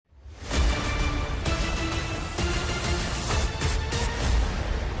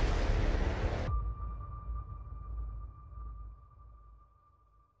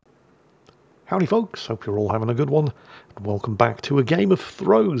Howdy folks, hope you're all having a good one, and welcome back to a game of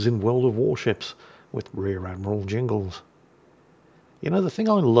throws in World of Warships with Rear Admiral Jingles. You know, the thing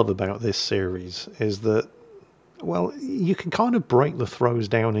I love about this series is that, well, you can kind of break the throws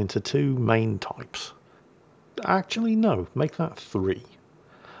down into two main types. Actually, no, make that three.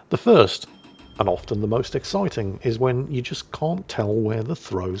 The first, and often the most exciting, is when you just can't tell where the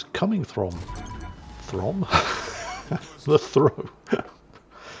throw's coming from. From? The throw.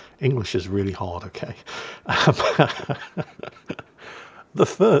 English is really hard, okay? The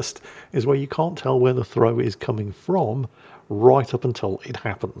first is where you can't tell where the throw is coming from right up until it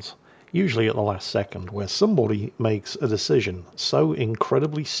happens. Usually at the last second, where somebody makes a decision so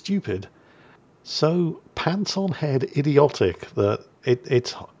incredibly stupid, so pants-on-head idiotic that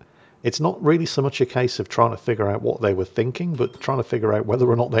it's not really so much a case of trying to figure out what they were thinking, but trying to figure out whether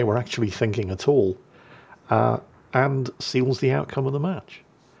or not they were actually thinking at all, and seals the outcome of the match.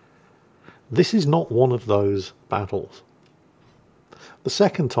 This is not one of those battles. The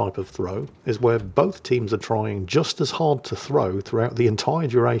second type of throw is where both teams are trying just as hard to throw throughout the entire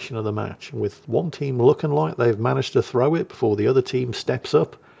duration of the match, with one team looking like they've managed to throw it before the other team steps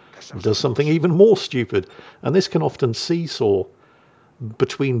up and does something even more stupid. And this can often seesaw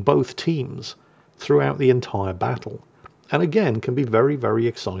between both teams throughout the entire battle, and again can be very, very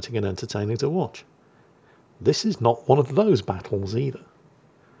exciting and entertaining to watch. This is not one of those battles either.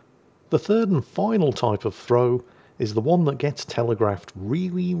 The third and final type of throw is the one that gets telegraphed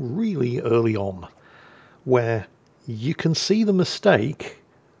really, really early on, where you can see the mistake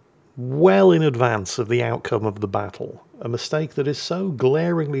well in advance of the outcome of the battle. A mistake that is so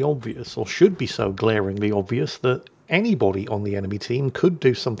glaringly obvious, or should be so glaringly obvious, that anybody on the enemy team could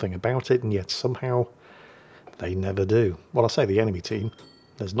do something about it, and yet somehow they never do. Well, I say the enemy team.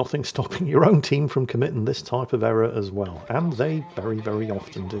 There's nothing stopping your own team from committing this type of error as well, and they very, very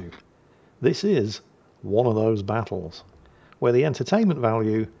often do. This is one of those battles where the entertainment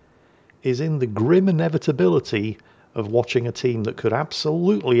value is in the grim inevitability of watching a team that could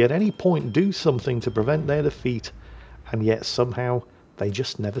absolutely at any point do something to prevent their defeat, and yet somehow they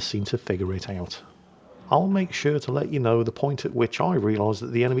just never seem to figure it out. I'll make sure to let you know the point at which I realised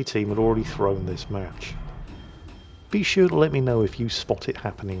that the enemy team had already thrown this match. Be sure to let me know if you spot it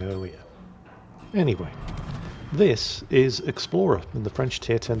happening earlier. Anyway. This is Explorer in the French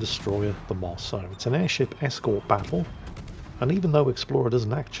Tier 10 destroyer, the Marceau. It's an airship escort battle, and even though Explorer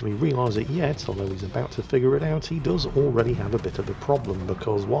doesn't actually realise it yet, although he's about to figure it out, he does already have a bit of a problem,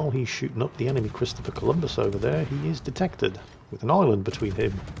 because while he's shooting up the enemy Christopher Columbus over there, he is detected, with an island between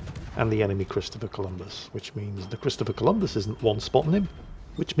him and the enemy Christopher Columbus, which means the Christopher Columbus isn't one spotting him,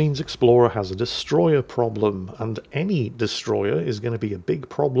 which means Explorer has a destroyer problem, and any destroyer is going to be a big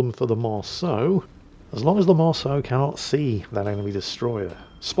problem for the Marceau, as long as the Marceau cannot see that enemy destroyer.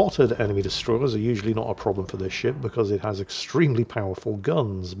 Spotted enemy destroyers are usually not a problem for this ship because it has extremely powerful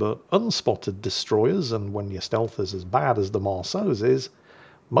guns, but unspotted destroyers, and when your stealth is as bad as the Marceau's is,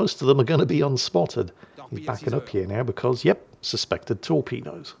 most of them are going to be unspotted. He's backing up here now because, yep, suspected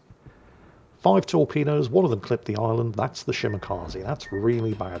torpedoes. 5 torpedoes, one of them clipped the island. That's the Shimakaze. That's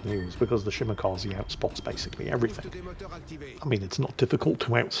really bad news because the Shimakaze outspots basically everything. I mean, it's not difficult to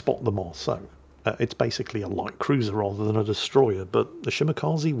outspot the Marceau. It's basically a light cruiser rather than a destroyer, but the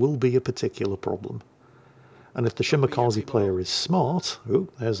Shimakaze will be a particular problem. And if the Shimakaze player is smart... Oh,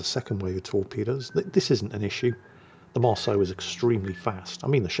 there's a second wave of torpedoes. This isn't an issue. The Marceau is extremely fast. I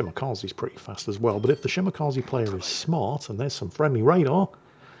mean, the Shimakaze is pretty fast as well, but if the Shimakaze player is smart, and there's some friendly radar,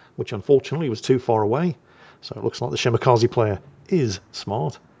 which unfortunately was too far away, so it looks like the Shimakaze player is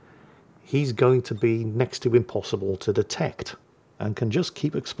smart, he's going to be next to impossible to detect, and can just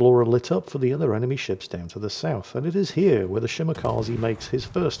keep Explorer lit up for the other enemy ships down to the south. And it is here where the Shimakaze makes his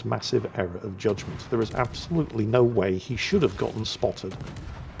first massive error of judgment. There is absolutely no way he should have gotten spotted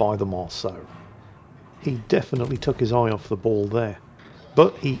by the Marceau. He definitely took his eye off the ball there,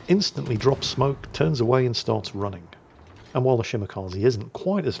 but he instantly drops smoke, turns away and starts running. And while the Shimakaze isn't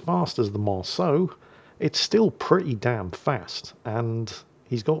quite as fast as the Marceau, it's still pretty damn fast, and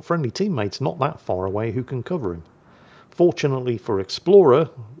he's got friendly teammates not that far away who can cover him. Fortunately for Explorer,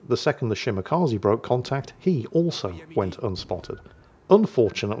 the second the Shimakaze broke contact, he also went unspotted.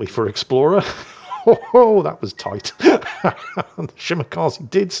 Unfortunately for Explorer, oh, that was tight. The Shimakaze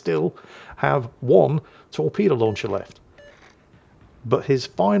did still have 1 torpedo launcher left. But his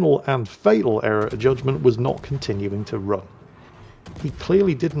final and fatal error of judgment was not continuing to run. He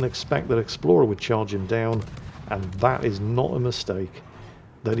clearly didn't expect that Explorer would charge him down, and that is not a mistake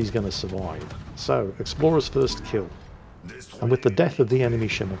that he's going to survive. So, Explorer's first kill And with the death of the enemy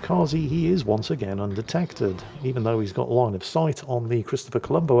Shimakaze, he is once again undetected. Even though he's got line of sight on the Christopher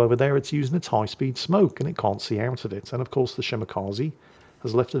Colombo over there, it's using its high-speed smoke and it can't see out of it. And of course the Shimakaze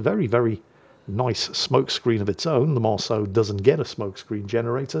has left a very, very nice smoke screen of its own. The Marceau doesn't get a smoke screen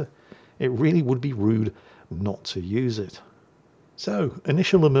generator. It really would be rude not to use it. So,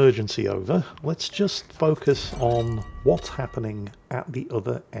 initial emergency over. Let's just focus on what's happening at the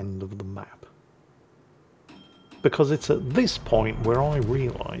other end of the map. Because it's at this point where I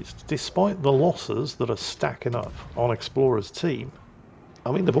realised, despite the losses that are stacking up on Explorer's team,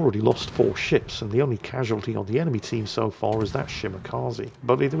 I mean, they've already lost 4 ships, and the only casualty on the enemy team so far is that Shimakaze.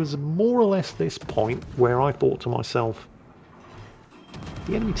 But it was more or less this point where I thought to myself,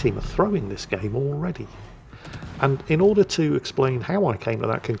 the enemy team are throwing this game already. And in order to explain how I came to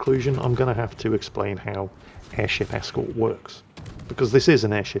that conclusion, I'm going to have to explain how airship escort works. Because this is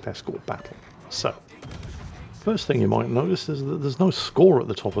an airship escort battle. So, first thing you might notice is that there's no score at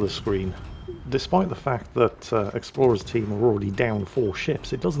the top of the screen. Despite the fact that Explorer's team are already down 4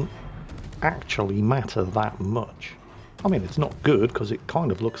 ships, it doesn't actually matter that much. I mean, it's not good because it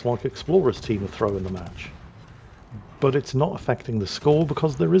kind of looks like Explorer's team are throwing the match. But it's not affecting the score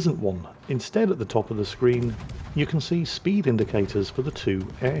because there isn't one. Instead, at the top of the screen, you can see speed indicators for the 2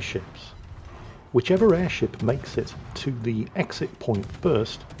 airships. Whichever airship makes it to the exit point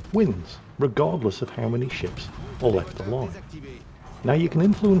first wins, regardless of how many ships are left alive. Now you can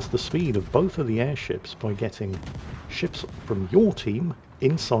influence the speed of both of the airships by getting ships from your team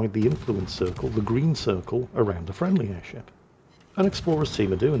inside the influence circle, the green circle, around a friendly airship. And Explorer's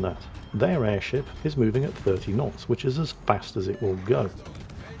team are doing that. Their airship is moving at 30 knots, which is as fast as it will go.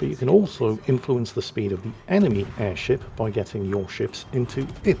 But you can also influence the speed of the enemy airship by getting your ships into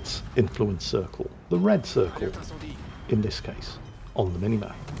its influence circle, the red circle, in this case, on the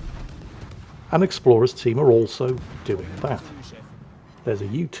minimap. And Explorer's team are also doing that. There's a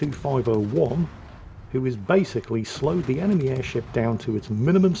U-2501 who is basically slowed the enemy airship down to its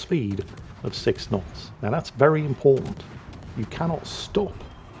minimum speed of 6 knots. Now that's very important. You cannot stop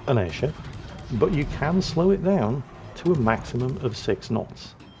an airship, but you can slow it down to a maximum of 6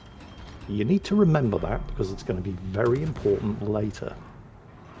 knots. You need to remember that because it's going to be very important later.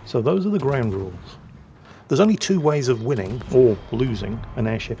 So those are the ground rules. There's only 2 ways of winning or losing an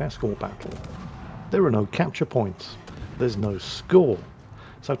airship escort battle. There are no capture points. There's no score.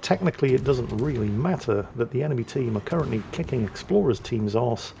 So technically it doesn't really matter that the enemy team are currently kicking Explorer's team's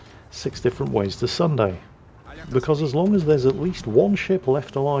arse 6 different ways to Sunday. Because as long as there's at least 1 ship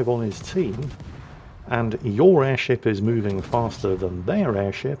left alive on his team, and your airship is moving faster than their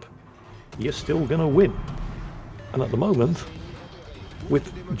airship, you're still going to win. And at the moment,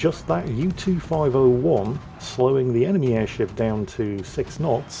 with just that U-2501 slowing the enemy airship down to 6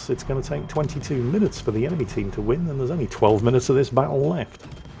 knots, it's going to take 22 minutes for the enemy team to win, and there's only 12 minutes of this battle left.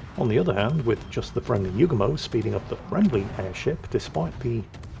 On the other hand, with just the friendly Yugamo speeding up the friendly airship, despite the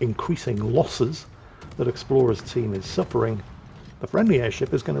increasing losses that Explorer's team is suffering, the friendly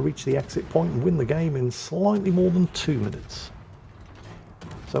airship is going to reach the exit point and win the game in slightly more than 2 minutes.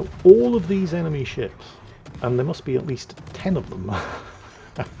 So all of these enemy ships, and there must be at least 10 of them,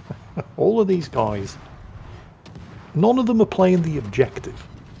 all of these guys, none of them are playing the objective.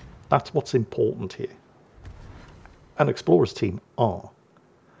 That's what's important here. And Explorer's team are.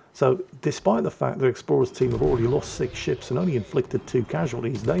 So despite the fact that Explorer's team have already lost 6 ships and only inflicted 2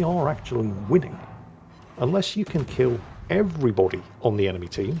 casualties, they are actually winning. Unless you can kill everybody on the enemy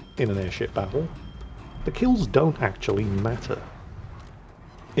team in an airship battle, the kills don't actually matter.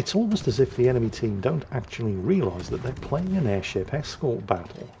 It's almost as if the enemy team don't actually realise that they're playing an airship escort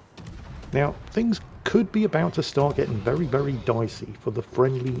battle. Now, things could be about to start getting very, very dicey for the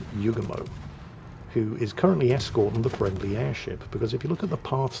friendly Yugamo, who is currently escorting the friendly airship, because if you look at the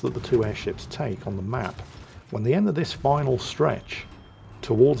paths that the 2 airships take on the map, when they enter this final stretch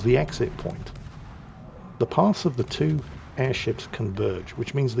towards the exit point, the paths of the 2 airships converge,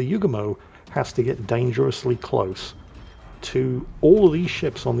 which means the Yugamo has to get dangerously close to all of these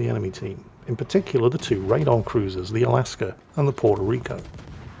ships on the enemy team, in particular the 2 radar cruisers, the Alaska and the Puerto Rico.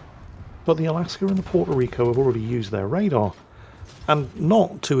 But the Alaska and the Puerto Rico have already used their radar, and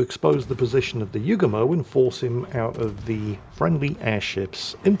not to expose the position of the Yugamo and force him out of the friendly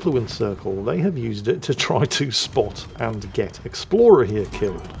airship's influence circle. They have used it to try to spot and get Explorer here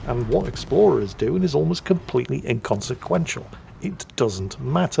killed, and what Explorer is doing is almost completely inconsequential. It doesn't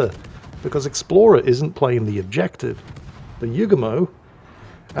matter, because Explorer isn't playing the objective. The Yugamo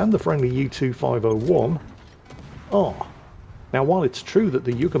and the friendly U-2501 are. Now, while it's true that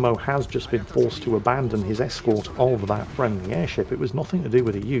the Yugamo has just been forced to abandon his escort of that friendly airship, it was nothing to do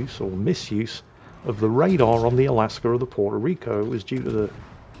with the use or misuse of the radar on the Alaska or the Puerto Rico was due to the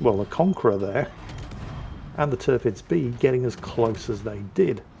Conqueror there and the Tirpitz B getting as close as they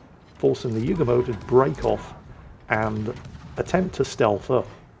did, forcing the Yugomo to break off and attempt to stealth up.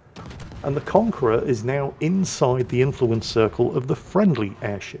 And the Conqueror is now inside the influence circle of the friendly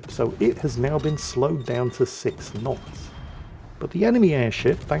airship, so it has now been slowed down to 6 knots. But the enemy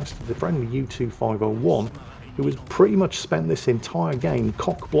airship, thanks to the friendly U-2501, who has pretty much spent this entire game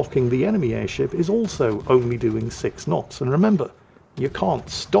cock-blocking the enemy airship, is also only doing 6 knots. And remember, you can't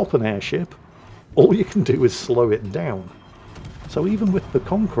stop an airship, all you can do is slow it down. So even with the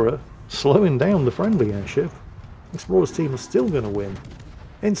Conqueror slowing down the friendly airship, Explorer's team are still going to win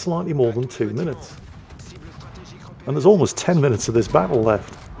in slightly more than 2 minutes. And there's almost 10 minutes of this battle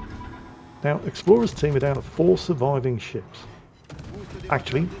left. Now, Explorer's team are down to 4 surviving ships.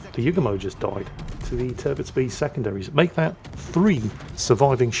 Actually, the Yugomo just died to the Tirpitz B secondaries. Make that 3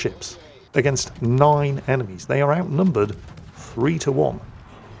 surviving ships against 9 enemies. They are outnumbered 3 to 1.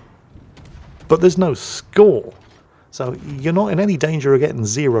 But there's no score. So you're not in any danger of getting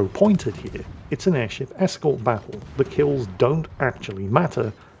 0 pointed here. It's an airship escort battle. The kills don't actually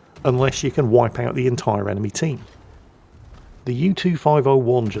matter unless you can wipe out the entire enemy team. The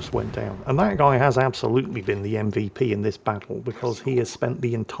U-2501 just went down, and that guy has absolutely been the MVP in this battle because he has spent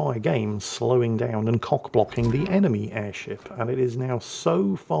the entire game slowing down and cock-blocking the enemy airship, and it is now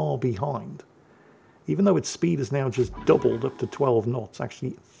so far behind. Even though its speed has now just doubled up to 12 knots,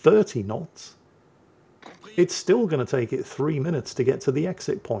 actually 30 knots, it's still going to take it 3 minutes to get to the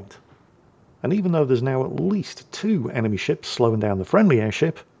exit point. And even though there's now at least 2 enemy ships slowing down the friendly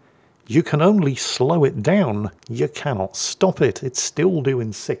airship, you can only slow it down, you cannot stop it. It's still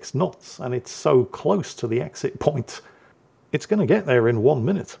doing 6 knots, and it's so close to the exit point, it's going to get there in 1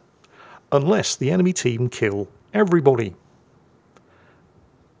 minute. Unless the enemy team kill everybody.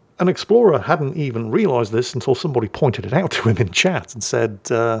 An Explorer hadn't even realised this until somebody pointed it out to him in chat and said,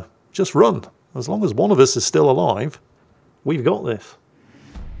 just run. As long as one of us is still alive, we've got this.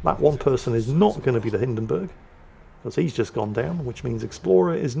 That one person is not going to be the Hindenburg, because he's just gone down, which means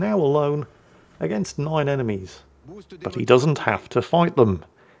Explorer is now alone against 9 enemies. But he doesn't have to fight them.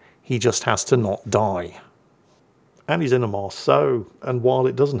 He just has to not die. And he's in a Marceau, and while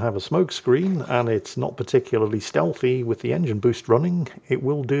it doesn't have a smoke screen, and it's not particularly stealthy with the engine boost running, it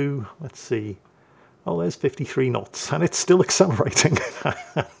will do, let's see, oh, there's 53 knots, and it's still accelerating.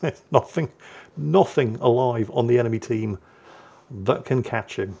 There's nothing alive on the enemy team that can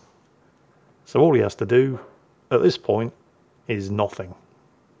catch him. So all he has to do at this point is nothing.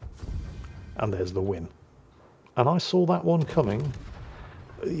 And there's the win. And I saw that one coming.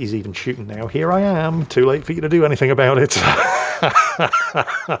 He's even shooting now. Here I am. Too late for you to do anything about it.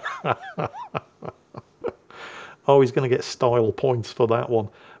 Oh, he's going to get style points for that one.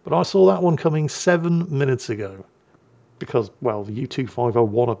 But I saw that one coming 7 minutes ago. Because, well, the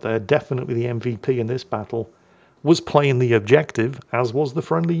U-2501 up there, definitely the MVP in this battle, was playing the objective, as was the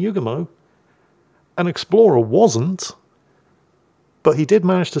friendly Yugomo. An Explorer wasn't, but he did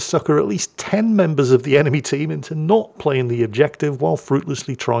manage to sucker at least 10 members of the enemy team into not playing the objective while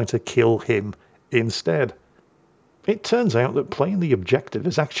fruitlessly trying to kill him instead. It turns out that playing the objective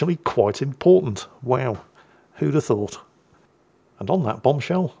is actually quite important. Wow, who'd have thought? And on that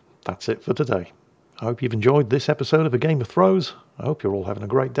bombshell, that's it for today. I hope you've enjoyed this episode of A Game of Throws. I hope you're all having a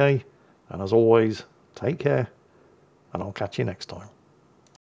great day. And as always, take care, and I'll catch you next time.